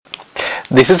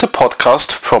This is a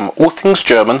podcast from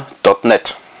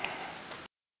allthingsgerman.net.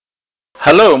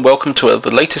 Hello and welcome to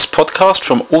the latest podcast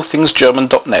from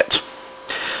allthingsgerman.net.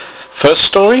 First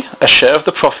story, a share of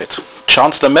the profit.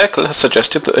 Chancellor Merkel has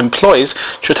suggested that employees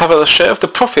should have a share of the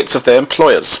profits of their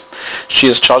employers. She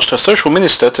has charged her social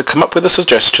minister to come up with a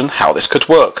suggestion how this could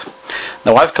work.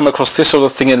 Now, I've come across this sort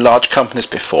of thing in large companies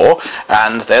before,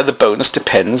 and there the bonus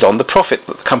depends on the profit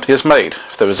that the company has made.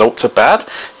 If the results are bad,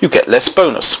 you get less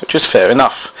bonus, which is fair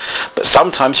enough. But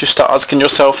sometimes you start asking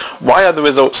yourself, why are the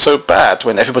results so bad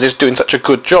when everybody's doing such a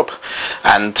good job?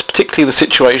 And particularly the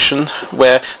situation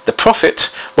where the profit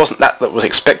wasn't that was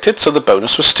expected, so the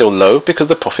bonus was still low because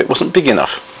the profit wasn't big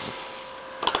enough.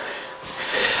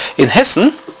 In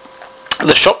Hessen,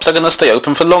 the shops are going to stay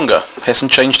open for longer. Hessen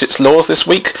changed its laws this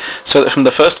week so that from the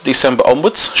 1st of December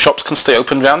onwards, shops can stay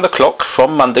open round the clock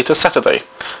from Monday to Saturday.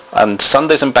 And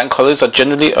Sundays and bank holidays are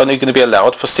generally only going to be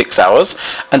allowed for 6 hours,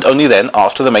 and only then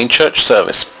after the main church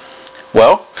service.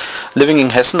 Well, living in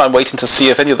Hessen, I'm waiting to see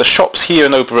if any of the shops here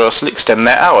in Oberursel extend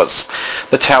their hours.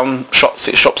 The town shops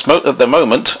at the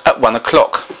moment at 1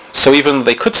 o'clock. So even though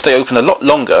they could stay open a lot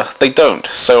longer, they don't.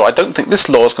 So I don't think this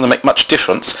law is going to make much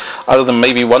difference, other than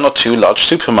maybe 1 or 2 large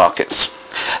supermarkets.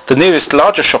 The nearest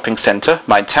larger shopping centre,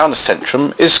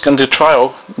 Main-Taunus-Zentrum, is going to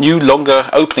trial new longer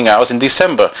opening hours in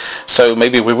December. So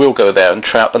maybe we will go there and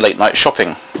try out the late night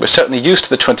shopping. We're certainly used to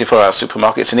the 24-hour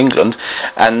supermarkets in England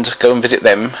and go and visit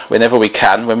them whenever we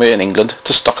can when we're in England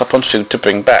to stock up on food to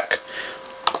bring back.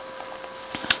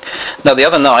 Now, the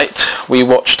other night we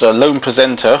watched a lone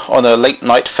presenter on a late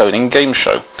night phoning game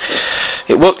show.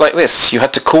 It worked like this. You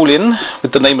had to call in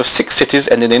with the name of 6 cities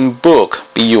ending in Burg,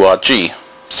 B-U-R-G.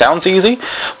 Sounds easy?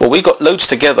 Well, we got loads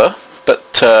together,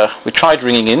 but we tried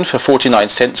ringing in for 49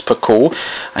 cents per call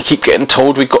and keep getting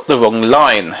told we got the wrong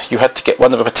line. You had to get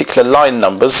one of the particular line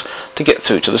numbers to get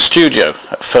through to the studio.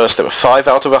 At first there were 5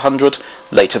 out of 100,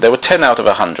 later there were 10 out of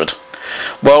 100.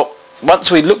 Well,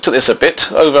 once we looked at this a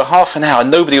bit, over half an hour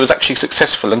nobody was actually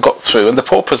successful and got through, and the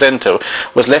poor presenter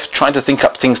was left trying to think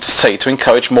up things to say to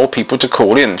encourage more people to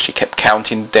call in. She kept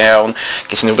counting down,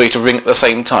 getting everybody to ring at the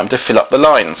same time to fill up the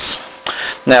lines.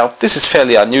 Now, this is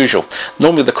fairly unusual.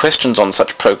 Normally the questions on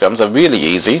such programs are really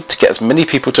easy to get as many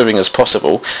people to ring as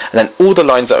possible, and then all the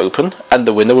lines are open and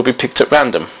the winner will be picked at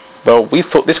random. Well, we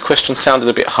thought this question sounded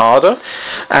a bit harder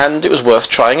and it was worth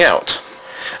trying out.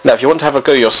 Now, if you want to have a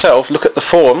go yourself, look at the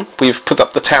forum. We've put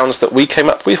up the towns that we came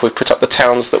up with. We've put up the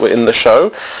towns that were in the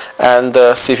show, and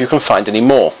see if you can find any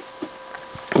more.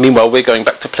 Meanwhile, we're going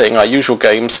back to playing our usual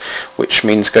games, which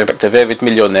means going back to Wer wird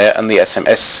Millionär and the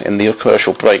SMS in the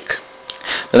commercial break.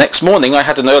 The next morning I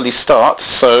had an early start,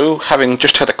 so having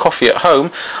just had a coffee at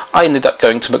home, I ended up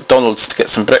going to McDonald's to get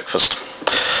some breakfast.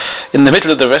 In the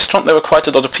middle of the restaurant there were quite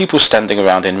a lot of people standing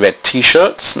around in red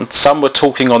t-shirts, and some were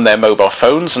talking on their mobile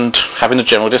phones and having a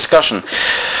general discussion.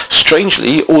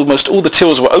 Strangely, almost all the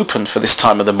tills were open for this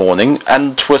time of the morning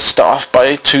and were staffed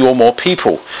by 2 or more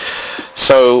people.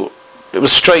 So it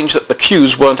was strange that the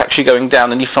queues weren't actually going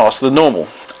down any faster than normal.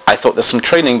 I thought there's some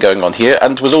training going on here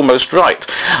and was almost right.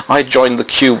 I joined the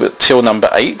queue at till number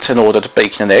 8 and ordered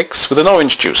bacon and eggs with an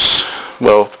orange juice.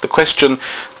 Well, the question,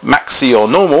 maxi or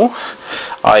normal,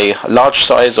 large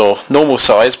size or normal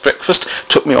size breakfast,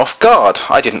 took me off guard.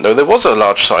 I didn't know there was a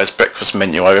large size breakfast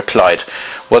menu, I replied.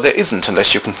 Well, there isn't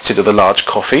unless you consider the large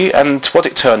coffee, and what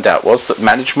it turned out was that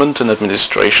management and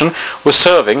administration were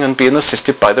serving and being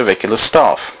assisted by the regular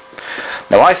staff.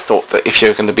 Now, I thought that if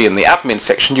you're going to be in the admin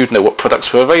section, you'd know what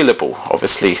products were available.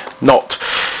 Obviously not.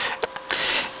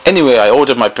 Anyway, I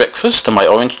ordered my breakfast and my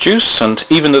orange juice, and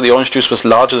even though the orange juice was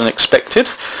larger than expected,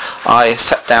 I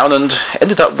sat down and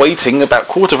ended up waiting about a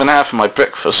quarter of an hour for my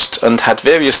breakfast, and had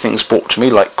various things brought to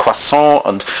me like croissant,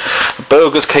 and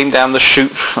burgers came down the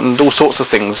chute and all sorts of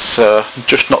things,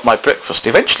 just not my breakfast.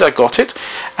 Eventually I got it,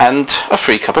 and a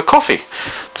free cup of coffee.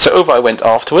 So over I went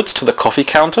afterwards to the coffee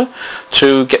counter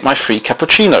to get my free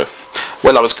cappuccino.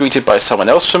 Well, I was greeted by someone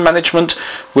else from management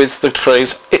with the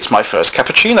phrase, "It's my first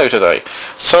cappuccino today."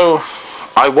 So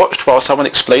I watched while someone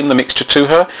explained the mixture to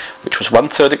her, which was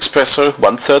 1/3 espresso,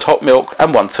 1/3 hot milk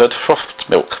and 1/3 frothed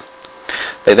milk.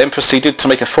 They then proceeded to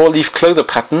make a 4-leaf clover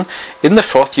pattern in the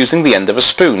froth using the end of a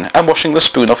spoon and washing the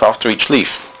spoon off after each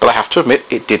leaf. But I have to admit,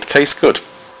 it did taste good.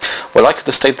 Well, I could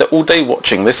have stayed there all day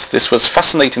watching this. This was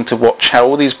fascinating to watch how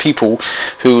all these people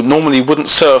who normally wouldn't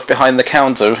serve behind the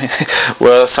counter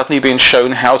were suddenly being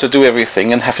shown how to do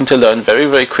everything and having to learn very,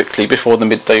 very quickly before the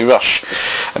midday rush.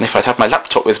 And if I'd had my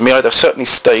laptop with me, I'd have certainly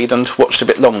stayed and watched a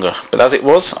bit longer. But as it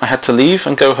was, I had to leave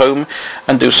and go home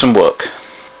and do some work.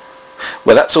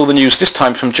 Well, that's all the news this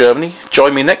time from Germany.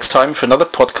 Join me next time for another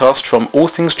podcast from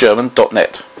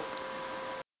allthingsgerman.net.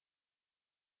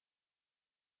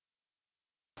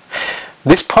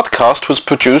 This podcast was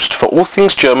produced for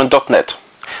allthingsgerman.net.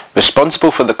 Responsible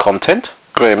for the content,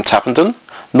 Graham Tappenden,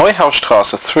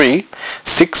 Neuhausstraße 3,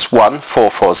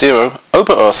 61440,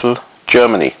 Oberursel,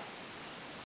 Germany.